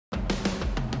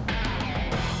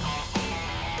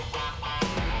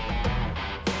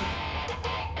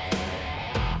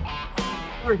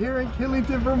We're here in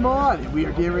Killington, Vermont. We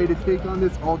are getting ready to take on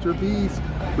this Ultra Beast.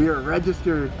 We are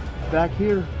registered back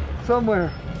here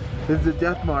somewhere. This is a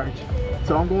death march.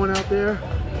 So I'm going out there.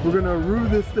 We're gonna rue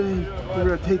this thing. We're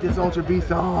gonna take this Ultra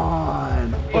Beast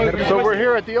on. So we're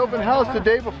here at the open house the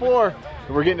day before.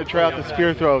 We're getting to try out the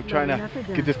spear throw, trying to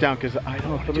get this down because I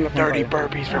don't do 30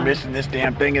 burpees for missing this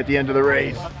damn thing at the end of the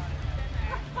race.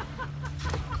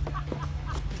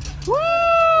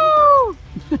 Woo!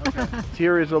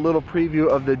 Here is a little preview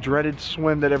of the dreaded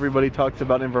swim that everybody talks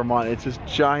about in Vermont. It's this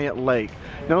giant lake.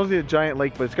 Not only a giant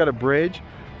lake, but it's got a bridge,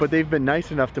 but they've been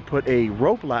nice enough to put a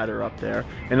rope ladder up there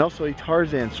and also a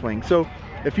Tarzan swing. So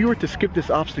if you were to skip this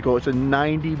obstacle, it's a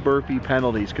 90 burpee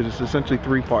penalties because it's essentially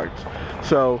 3 parts.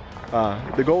 So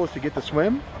the goal is to get the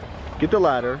swim, get the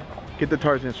ladder, get the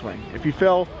Tarzan swing. If you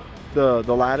fail the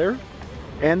ladder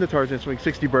and the Tarzan swing,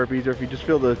 60 burpees, or if you just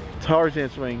fail the Tarzan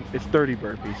swing, it's 30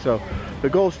 burpees. So the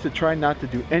goal is to try not to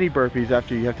do any burpees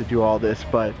after you have to do all this,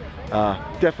 but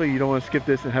definitely you don't want to skip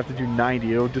this and have to do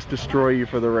 90. It'll just destroy you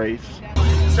for the race.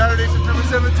 Saturday, September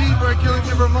 17th, we're in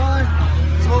Killington, Vermont.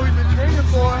 This is what we've been training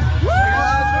for.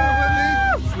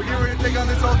 We're getting ready to take on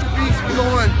this Ultra Beast. We're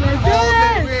going all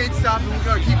day. We ain't stopping. We're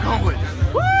going to keep going.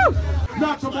 Woo!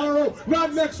 Not tomorrow,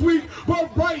 not next week,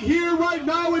 but right here, right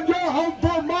now in your home,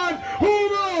 Vermont.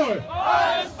 Hold on!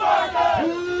 I'm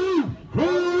Spartan!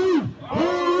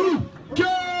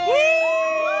 Go!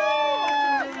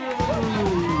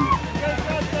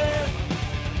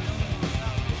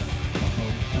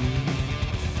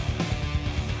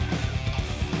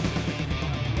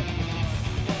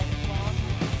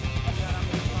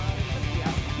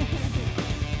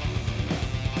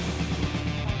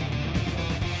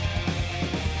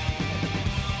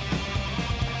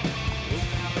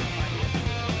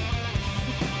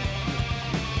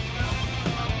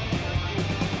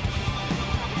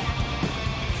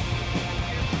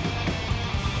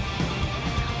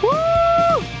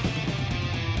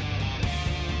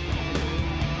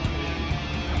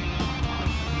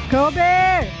 Go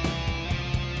Bear!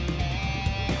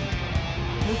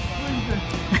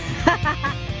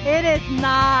 It is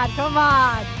not. Come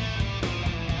on.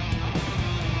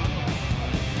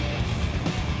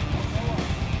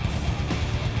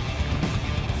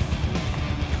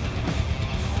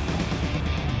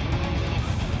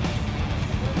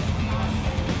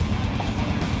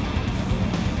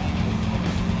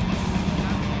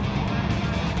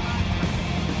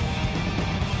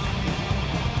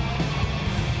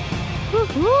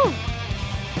 Woo!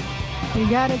 You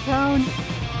got it, Tone.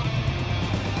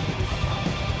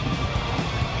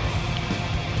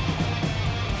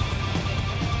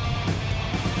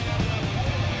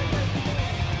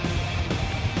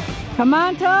 Come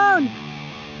on, Tone.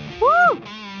 Woo!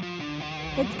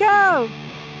 Let's go.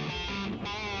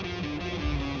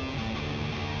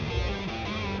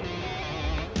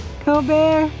 Go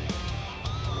Bear.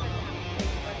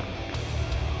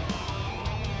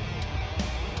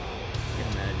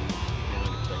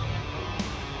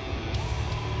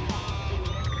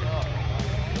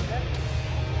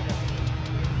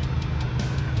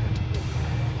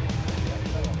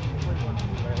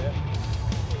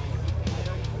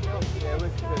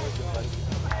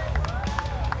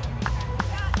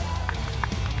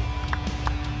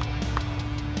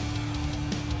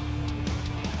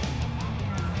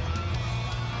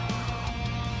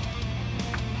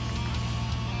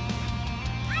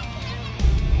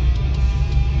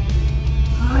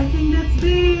 I think that's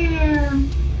Bear.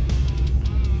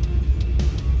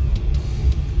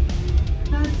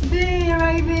 That's Bear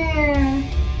right there.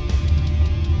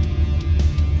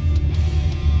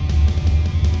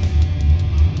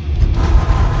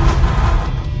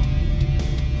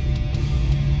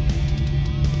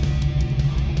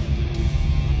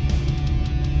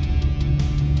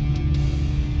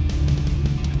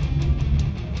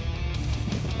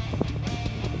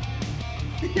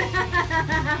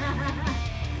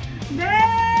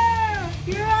 Bear!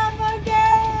 You're almost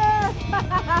there!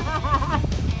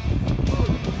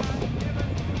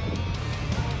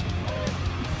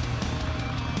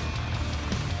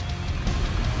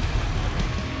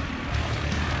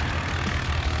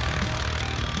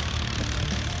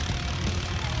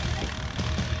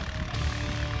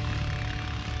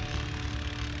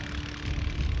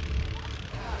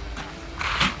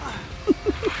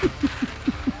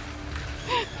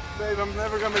 Babe, I'm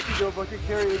never gonna make you do a bucket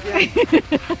carry again.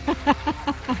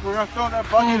 We're gonna throw that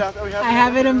bucket out that we have. I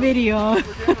have it on video. We're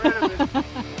getting rid of it.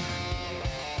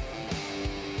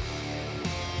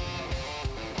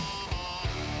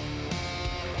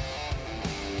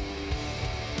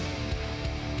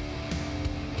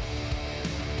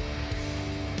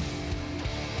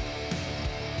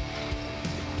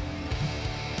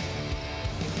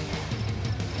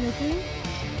 Easy.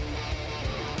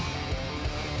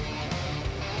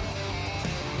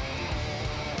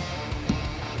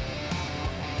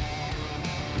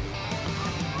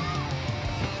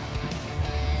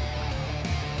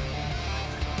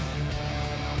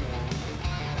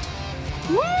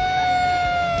 Woo!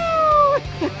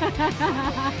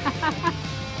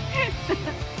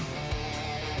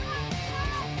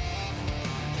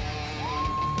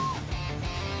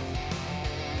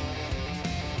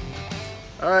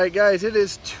 All right, guys, it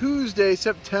is Tuesday,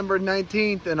 September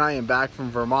 19th, and I am back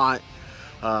from Vermont.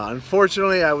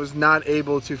 Unfortunately, I was not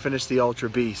able to finish the Ultra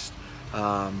Beast.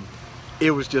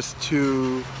 It was just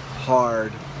too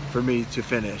hard for me to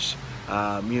finish.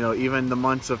 You know, even the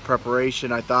months of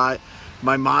preparation, I thought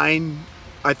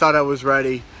I thought I was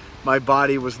ready. My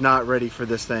body was not ready for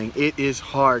this thing. It is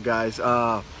hard, guys.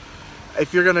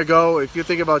 If you're gonna go, if you're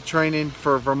thinking about training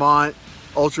for Vermont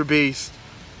Ultra Beast,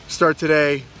 start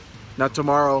today. Not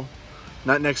tomorrow,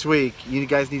 not next week. You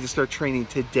guys need to start training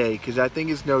today, because that thing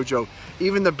is no joke.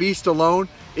 Even the Beast alone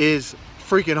is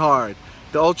freaking hard.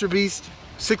 The Ultra Beast,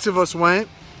 6 of us went,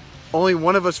 only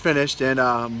 1 of us finished, and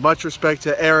much respect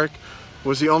to Eric,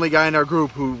 was the only guy in our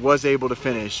group who was able to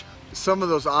finish. Some of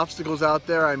those obstacles out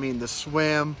there, I mean, the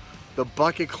swim, the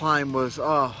bucket climb was,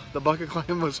 the bucket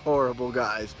climb was horrible,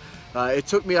 guys. It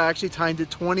took me, I actually timed it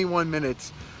 21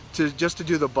 minutes just to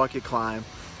do the bucket climb.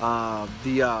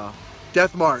 The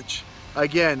Death March,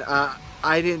 again,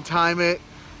 I didn't time it.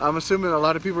 I'm assuming a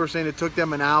lot of people are saying it took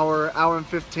them an hour and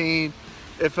 15.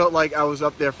 It felt like I was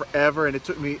up there forever, and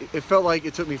it felt like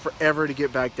it took me forever to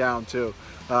get back down too.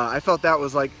 I felt that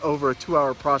was like over a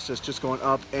 2-hour process, just going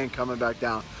up and coming back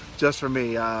down, just for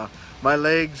me. My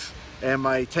legs and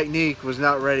my technique was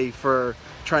not ready for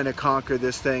trying to conquer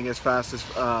this thing as fast as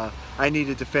I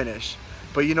needed to finish.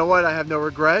 But you know what? I have no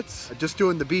regrets. Just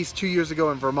doing the Beast 2 years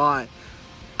ago in Vermont,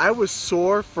 I was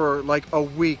sore for like a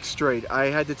week straight. I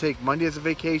had to take Monday as a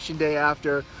vacation day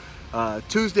after.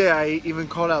 Tuesday, I even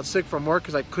called out sick from work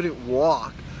because I couldn't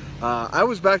walk. I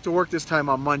was back to work this time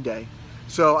on Monday.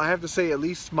 So I have to say, at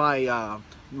least my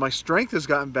strength has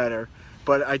gotten better,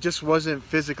 but I just wasn't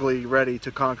physically ready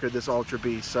to conquer this Ultra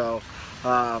Beast. So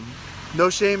no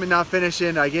shame in not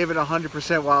finishing. I gave it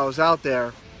 100% while I was out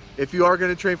there. If you are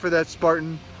going to train for that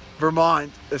Spartan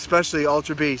Vermont, especially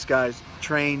Ultra Beast, guys,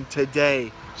 train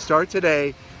today. Start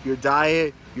today. Your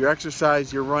diet, your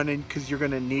exercise, your running, because you're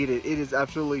going to need it. It is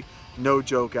absolutely no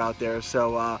joke out there.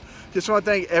 So just want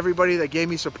to thank everybody that gave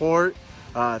me support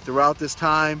throughout this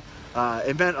time.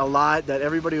 It meant a lot that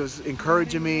everybody was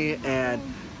encouraging me and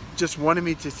just wanted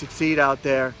me to succeed out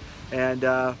there. And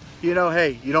you know,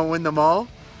 hey, you don't win them all,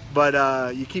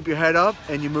 but you keep your head up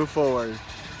and you move forward.